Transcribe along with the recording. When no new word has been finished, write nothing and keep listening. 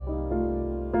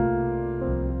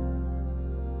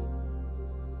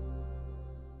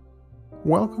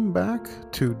Welcome back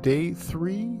to day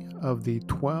 3 of the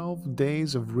 12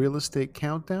 Days of Real Estate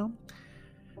Countdown.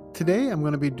 Today I'm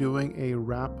going to be doing a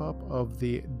wrap up of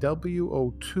the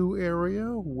WO2 area,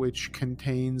 which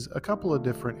contains a couple of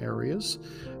different areas.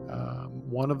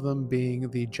 One of them being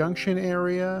the Junction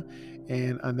area,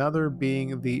 and another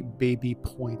being the Baby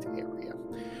Point area.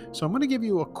 So I'm going to give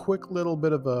you a quick little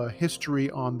bit of a history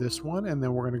on this one, and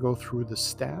then we're going to go through the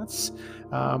stats.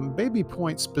 Baby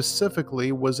Point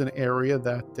specifically was an area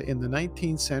that in the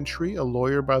 19th century, a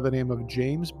lawyer by the name of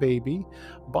James Baby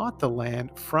bought the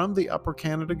land from the Upper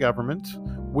Canada government,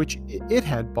 which it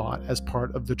had bought as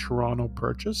part of the Toronto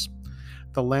Purchase.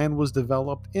 The land was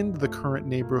developed into the current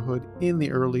neighborhood in the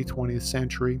early 20th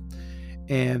century,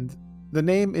 and the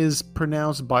name is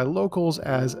pronounced by locals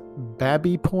as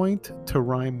Babby Point to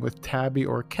rhyme with Tabby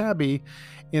or Cabby,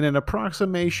 in an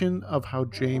approximation of how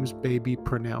James Baby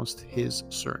pronounced his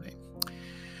surname.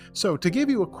 So, to give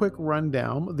you a quick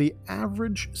rundown, the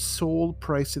average sold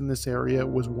price in this area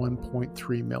was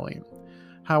 $1.3 million.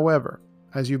 However,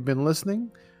 as you've been listening,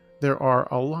 there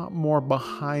are a lot more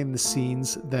behind the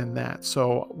scenes than that.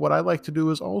 So what I like to do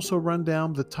is also run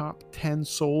down the top 10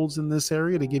 solds in this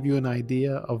area to give you an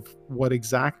idea of what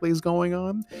exactly is going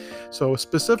on. So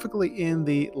specifically in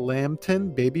the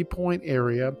Lambton Baby Point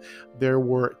area, there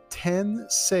were 10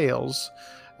 sales.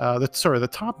 The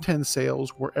top 10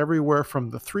 sales were everywhere from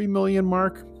the 3 million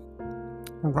mark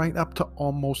right up to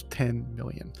almost 10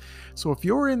 million. So if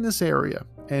you're in this area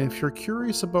and if you're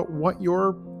curious about what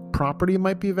your property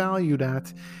might be valued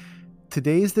at,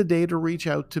 today's the day to reach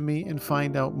out to me and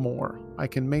find out more. I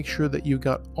can make sure that you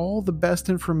got all the best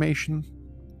information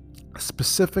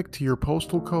specific to your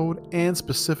postal code and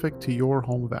specific to your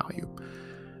home value.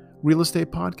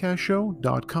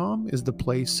 Realestatepodcastshow.com is the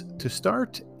place to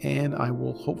start, and I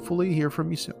will hopefully hear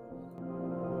from you soon.